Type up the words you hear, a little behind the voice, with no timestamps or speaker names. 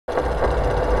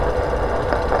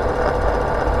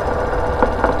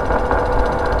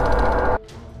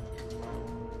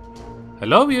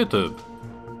Hello YouTube!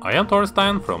 I am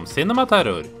Torstein from Cinema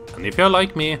Terror, and if you're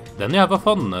like me, then you have a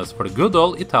fondness for the good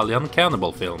old Italian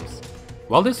cannibal films.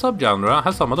 While this subgenre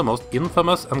has some of the most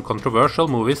infamous and controversial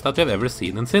movies that we have ever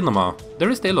seen in cinema, there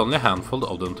is still only a handful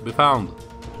of them to be found.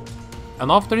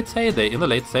 And after its heyday in the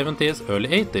late 70s, early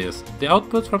 80s, the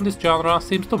output from this genre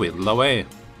seems to dwindle away.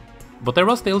 But there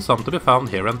was still some to be found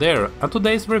here and there, and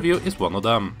today's review is one of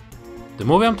them. The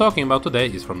movie I'm talking about today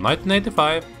is from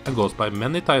 1985 and goes by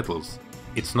many titles.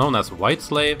 It's known as White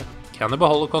Slave, Cannibal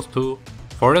Holocaust 2,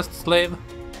 Forest Slave,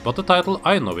 but the title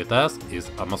I know it as is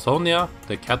Amazzonia,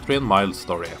 the Catherine Miles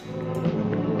story.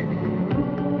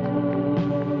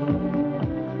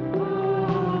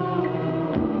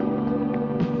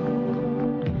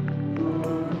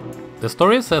 The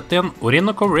story is set in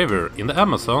Orinoco River in the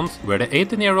Amazons, where the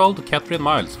 18-year-old Catherine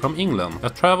Miles from England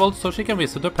has traveled so she can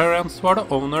visit her parents who are the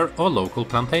owner of a local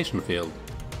plantation field.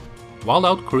 While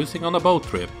out cruising on a boat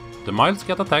trip, the Miles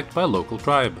get attacked by a local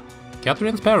tribe.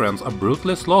 Catherine's parents are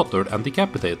brutally slaughtered and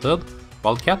decapitated,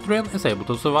 while Catherine is able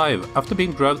to survive after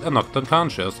being drugged and knocked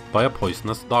unconscious by a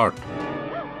poisonous dart.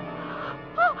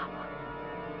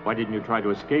 Why didn't you try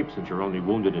to escape since you're only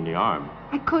wounded in the arm?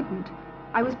 I couldn't.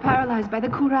 I was paralyzed by the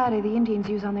curare the Indians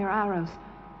use on their arrows.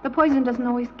 The poison doesn't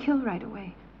always kill right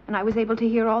away, and I was able to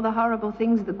hear all the horrible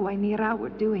things the Guainira were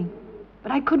doing.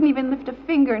 But I couldn't even lift a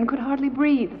finger and could hardly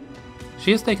breathe.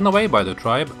 She is taken away by the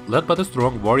tribe, led by the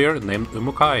strong warrior named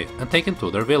Umukai, and taken to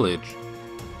their village.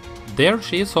 There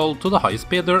she is sold to the high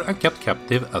speeder and kept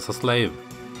captive as a slave.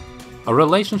 A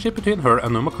relationship between her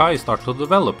and Umukai starts to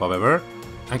develop, however,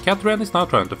 and Catherine is now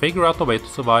trying to figure out a way to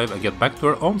survive and get back to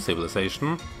her own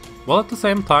civilization, while at the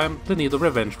same time the need of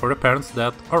revenge for her parents'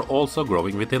 death are also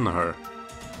growing within her.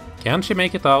 Can she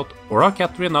make it out, or are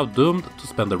Catherine now doomed to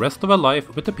spend the rest of her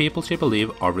life with the people she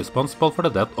believes are responsible for the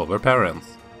death of her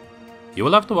parents? You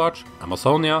will have to watch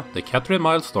Amazzonia, the Catherine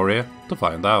Miles story to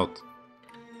find out.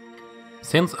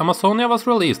 Since Amazzonia was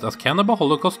released as Cannibal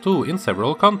Holocaust 2 in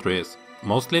several countries,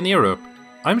 mostly in Europe,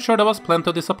 I'm sure there was plenty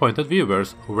of disappointed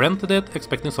viewers who rented it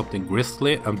expecting something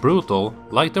grisly and brutal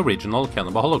like the original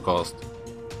Cannibal Holocaust.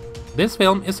 This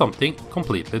film is something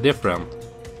completely different.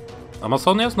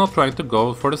 Amazzonia is not trying to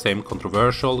go for the same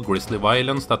controversial, grisly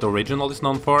violence that the original is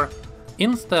known for.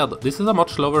 Instead, this is a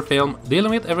much slower film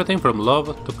dealing with everything from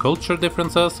love to culture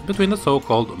differences between the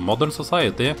so-called modern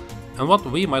society and what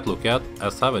we might look at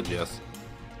as savages.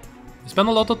 We spend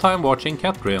a lot of time watching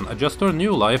Catherine adjust to her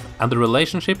new life and the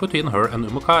relationship between her and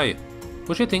Umukai,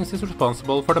 who she thinks is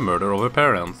responsible for the murder of her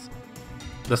parents.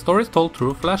 The story is told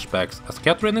through flashbacks, as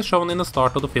Catherine is shown in the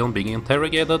start of the film being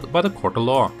interrogated by the court of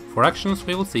law for actions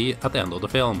we will see at the end of the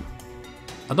film.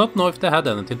 I don't know if they had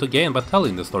anything to gain by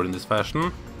telling the story in this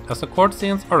fashion, as the court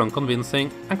scenes are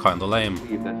unconvincing and kinda lame.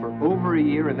 That for over a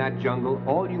year in that jungle,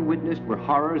 all you witnessed were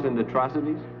horrors and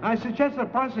atrocities? I suggest the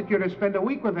prosecutor spend a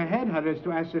week with the headhunters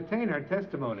to ascertain her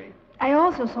testimony. I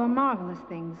also saw marvelous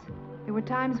things. There were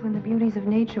times when the beauties of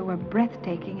nature were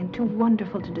breathtaking and too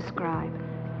wonderful to describe.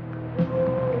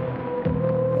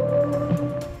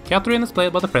 Catherine is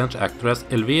played by the French actress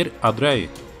Elvire Audray,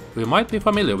 who you might be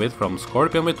familiar with from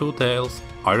Scorpion with Two Tails,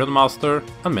 Iron Master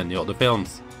and many other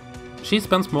films. She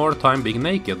spends more time being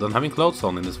naked than having clothes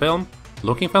on in this film,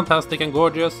 looking fantastic and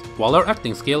gorgeous, while her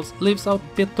acting skills leaves a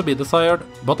bit to be desired,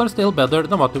 but are still better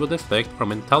than what you would expect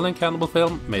from an Italian cannibal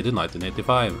film made in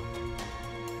 1985.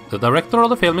 The director of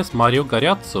the film is Mario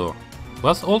Gariazzo, who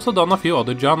has also done a few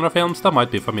other genre films that might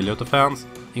be familiar to fans,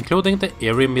 including the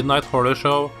eerie midnight horror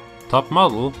show, Top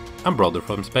Model and Brother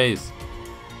from Space.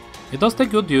 It does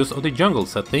take good use of the jungle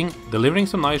setting, delivering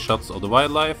some nice shots of the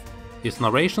wildlife. His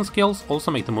narration skills also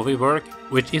make the movie work,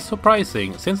 which is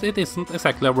surprising since it isn't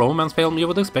exactly a romance film you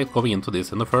would expect going into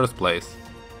this in the first place.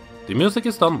 The music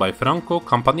is done by Franco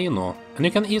Campanino, and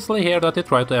you can easily hear that they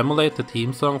try to emulate the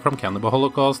theme song from Cannibal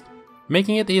Holocaust,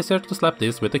 making it easier to slap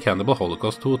this with the Cannibal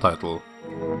Holocaust 2 title.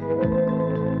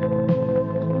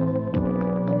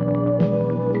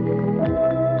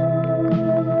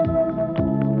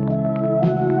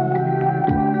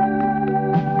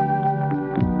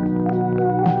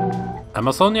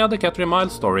 Amazzonia, the Catherine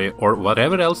Miles story, or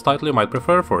whatever else title you might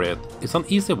prefer for it, is an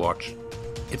easy watch.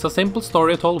 It's a simple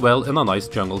story told well in a nice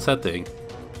jungle setting.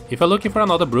 If you're looking for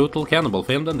another brutal cannibal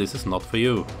film, then this is not for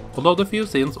you, although the few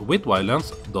scenes with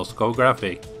violence does go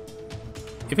graphic.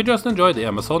 If you just enjoy the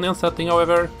Amazonian setting,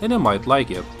 however, then you might like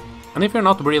it. And if you're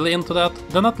not really into that,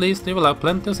 then at least you will have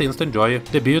plenty of scenes to enjoy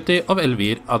the beauty of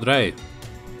Elvire Audray.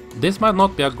 This might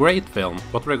not be a great film,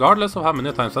 but regardless of how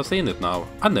many times I've seen it now,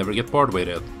 I never get bored with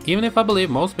it, even if I believe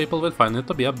most people will find it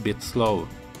to be a bit slow.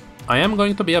 I am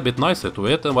going to be a bit nicer to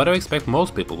it than what I expect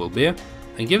most people will be,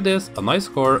 and give this a nice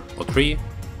score of 3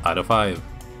 out of 5.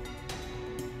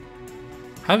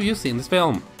 Have you seen this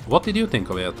film? What did you think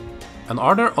of it? And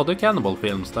are there other cannibal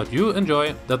films that you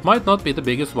enjoy that might not be the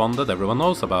biggest one that everyone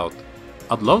knows about?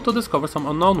 I'd love to discover some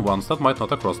unknown ones that might not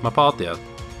have crossed my path yet.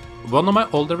 One of my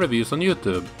older reviews on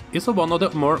YouTube is of one of the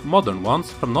more modern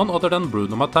ones from none other than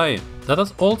Bruno Mattei, that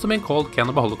has also been called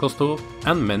Cannibal Holocaust 2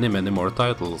 and many more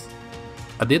titles.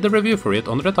 I did a review for it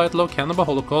under the title of Cannibal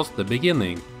Holocaust The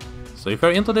Beginning, so if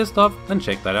you're into this stuff, then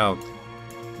check that out.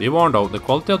 Be warned though, the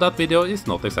quality of that video is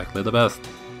not exactly the best.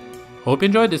 Hope you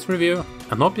enjoyed this review,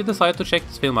 and hope you decide to check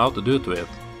this film out due to it.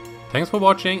 Thanks for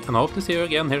watching, and I hope to see you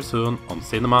again here soon on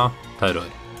Cinema Terror.